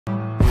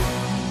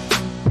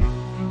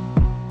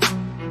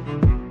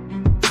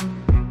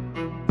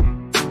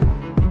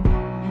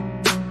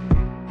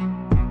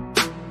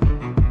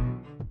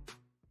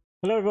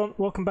Hello everyone,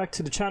 welcome back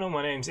to the channel.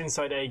 My name's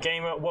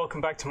InsideAgameR.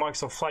 Welcome back to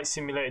Microsoft Flight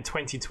Simulator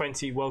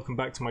 2020. Welcome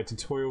back to my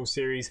tutorial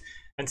series.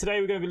 And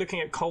today we're going to be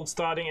looking at cold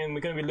starting, and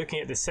we're going to be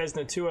looking at the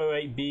Cessna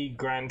 208B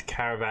Grand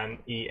Caravan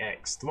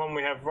EX, the one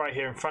we have right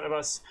here in front of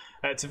us.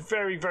 It's a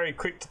very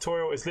quick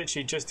tutorial. It's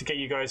literally just to get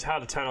you guys how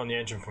to turn on the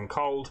engine from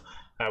cold,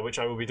 which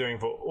I will be doing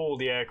for all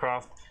the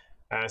aircraft.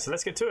 So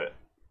let's get to it.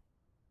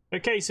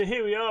 Okay, so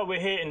here we are.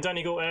 We're here in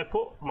Donegal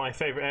Airport, my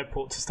favourite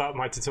airport to start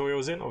my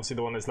tutorials in. Obviously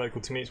the one that's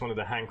local to me. It's one of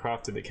the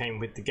handcrafted that came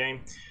with the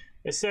game.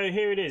 So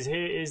here it is.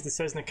 Here is the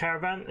Cessna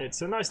Caravan.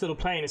 It's a nice little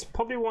plane. It's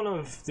probably one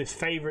of the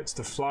favourites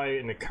to fly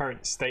in the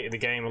current state of the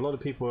game. A lot of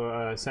people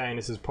are saying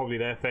this is probably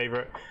their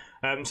favourite.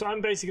 So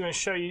I'm basically going to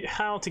show you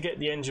how to get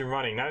the engine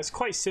running. Now it's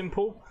quite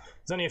simple.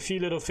 There's only a few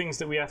little things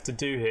that we have to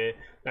do here,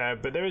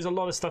 but there is a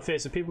lot of stuff here,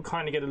 so people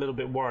kind of get a little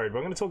bit worried. But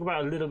I'm going to talk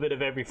about a little bit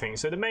of everything.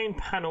 So the main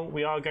panel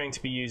we are going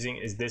to be using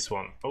is this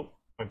one. Oh,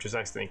 I've just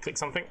accidentally clicked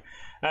something.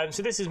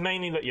 So this is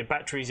mainly like your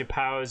batteries, your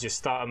powers, your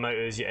starter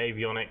motors, your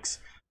avionics.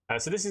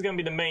 So this is going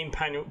to be the main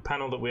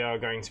panel that we are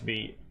going to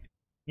be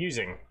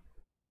using.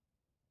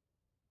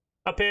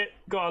 Up here,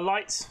 got our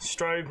lights,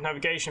 strobe,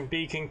 navigation,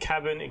 beacon,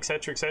 cabin,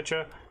 etc,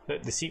 etc. The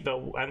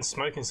seatbelt and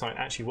smoking sign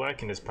actually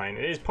work in this plane.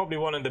 It is probably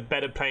one of the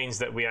better planes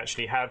that we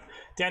actually have.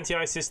 The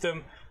anti-eye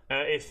system,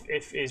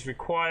 if is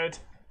required.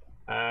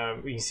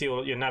 You can see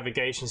all your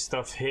navigation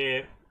stuff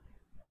here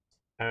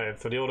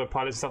for the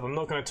autopilot stuff. I'm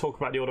not going to talk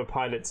about the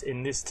autopilots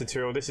in this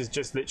tutorial. This is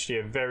just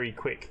literally a very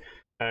quick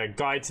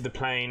guide to the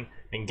plane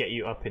and get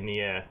you up in the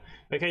air.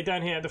 Okay,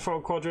 down here at the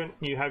throttle quadrant,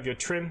 you have your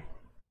trim.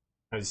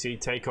 As you see,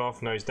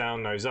 takeoff, nose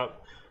down, nose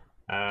up.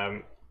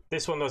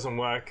 This one doesn't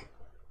work,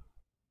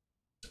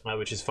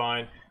 which is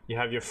fine. You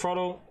have your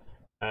throttle.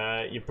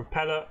 Your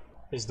propeller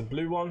is the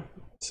blue one,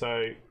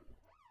 so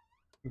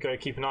go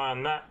keep an eye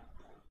on that.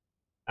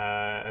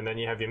 And then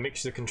you have your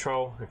mixture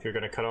control. If you're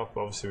going to cut off,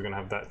 obviously we're going to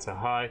have that to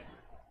high.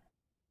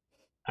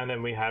 And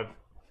then we have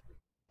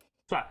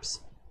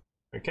flaps.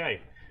 Okay,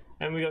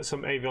 and we got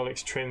some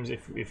avionics trims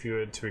if you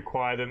were to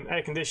require them.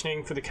 Air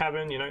conditioning for the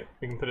cabin, you know,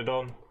 we can put it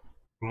on.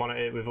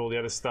 Monitor it with all the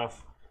other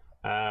stuff.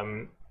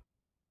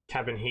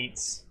 Cabin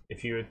heats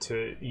if you were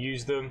to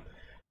use them.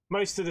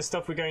 Most of the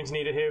stuff we're going to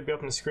need here will be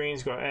up on the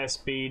screens. We've got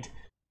airspeed,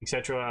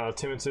 etc,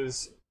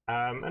 altimeters,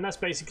 and that's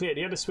basically it.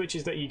 The other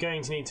switches that you're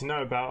going to need to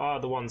know about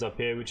are the ones up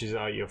here, which is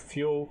your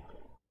fuel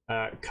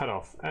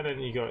cutoff, and then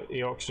you got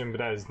your oxygen, but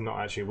that is not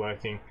actually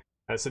working.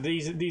 So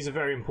these are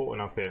very important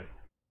up here.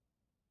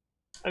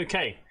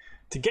 Okay,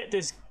 to get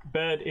this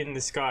bird in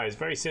the sky is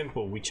very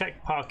simple. We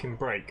check park and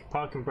brake.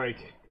 Park and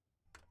brake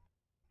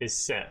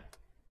is set,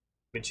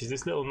 which is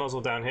this little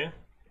nozzle down here.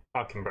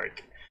 Park and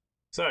brake.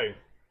 So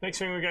next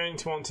thing we're going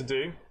to want to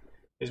do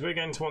is we're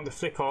going to want to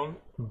flick on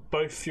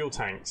both fuel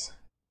tanks.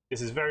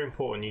 This is very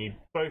important. You need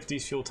both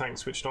these fuel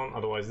tanks switched on,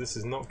 otherwise this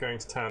is not going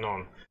to turn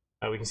on.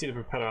 We can see the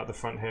propeller out the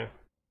front here.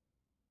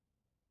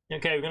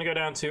 Okay, we're going to go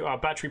down to our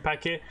battery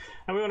pack here,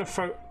 and we want to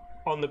throw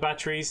on the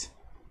batteries.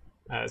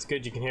 It's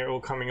good, you can hear it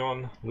all coming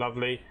on.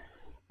 Lovely.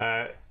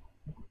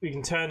 We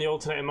can turn the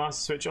alternator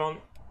master switch on,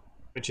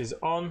 which is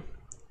on.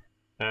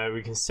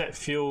 We can set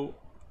fuel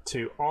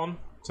to on,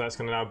 so that's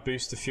going to now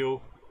boost the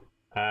fuel.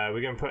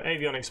 We're going to put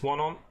avionics 1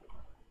 on,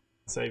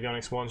 so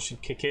avionics 1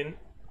 should kick in.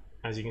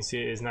 As you can see,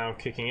 it is now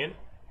kicking in.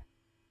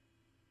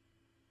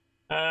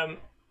 We're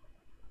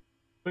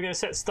going to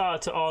set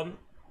starter to on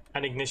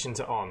and ignition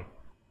to on,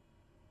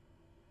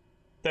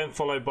 then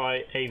followed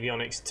by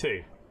avionics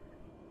 2.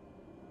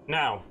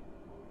 Now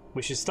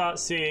we should start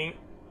seeing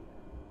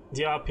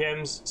the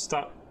RPMs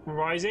start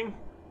rising.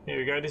 Here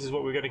we go. This is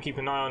what we're going to keep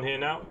an eye on here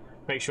now.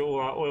 Make sure all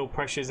our oil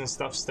pressures and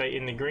stuff stay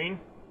in the green.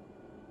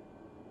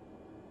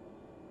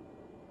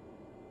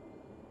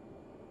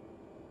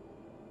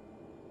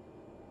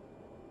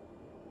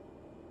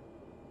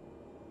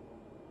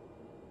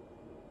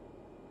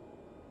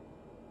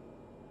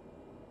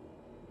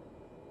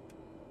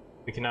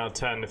 We can now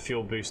turn the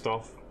fuel boost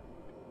off.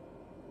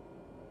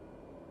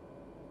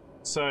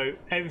 So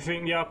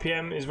everything, the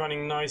RPM is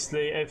running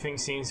nicely. Everything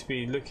seems to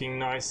be looking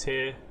nice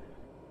here.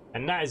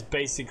 And that is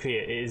basically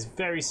it. It is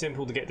very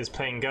simple to get this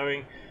plane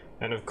going.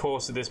 And of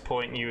course at this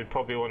point you would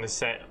probably want to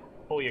set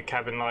all your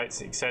cabin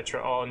lights,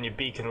 etc, on, your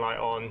beacon light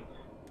on,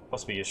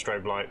 possibly your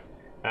strobe light.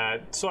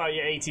 Sort out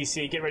your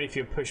ATC, get ready for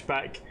your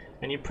pushback,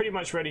 and you're pretty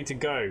much ready to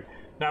go.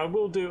 Now I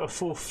will do a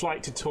full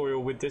flight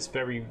tutorial with this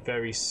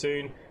very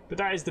soon, but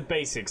that is the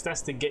basics.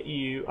 That's to get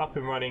you up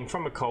and running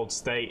from a cold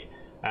state.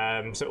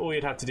 So all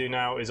you'd have to do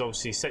now is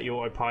obviously set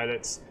your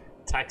autopilots,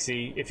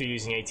 taxi if you're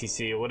using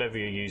ATC or whatever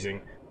you're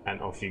using,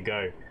 and off you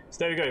go. So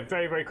there we go,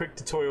 very quick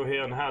tutorial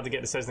here on how to get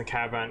the Cessna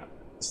Caravan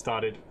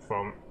started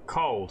from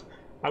cold.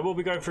 I will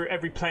be going through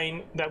every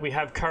plane that we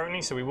have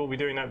currently, so we will be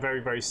doing that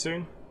very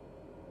soon.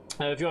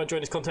 If you are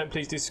enjoying this content,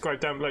 please do subscribe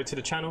down below to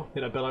the channel,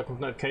 hit that bell icon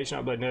for notification.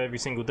 I upload it every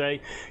single day.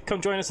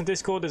 Come join us on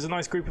Discord, there's a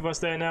nice group of us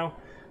there now.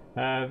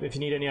 If you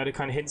need any other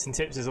kind of hints and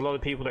tips, there's a lot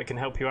of people that can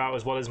help you out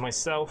as well as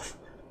myself.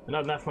 And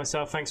other than that, for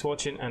myself, thanks for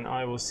watching, and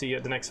I will see you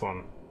at the next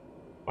one.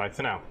 Bye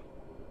for now.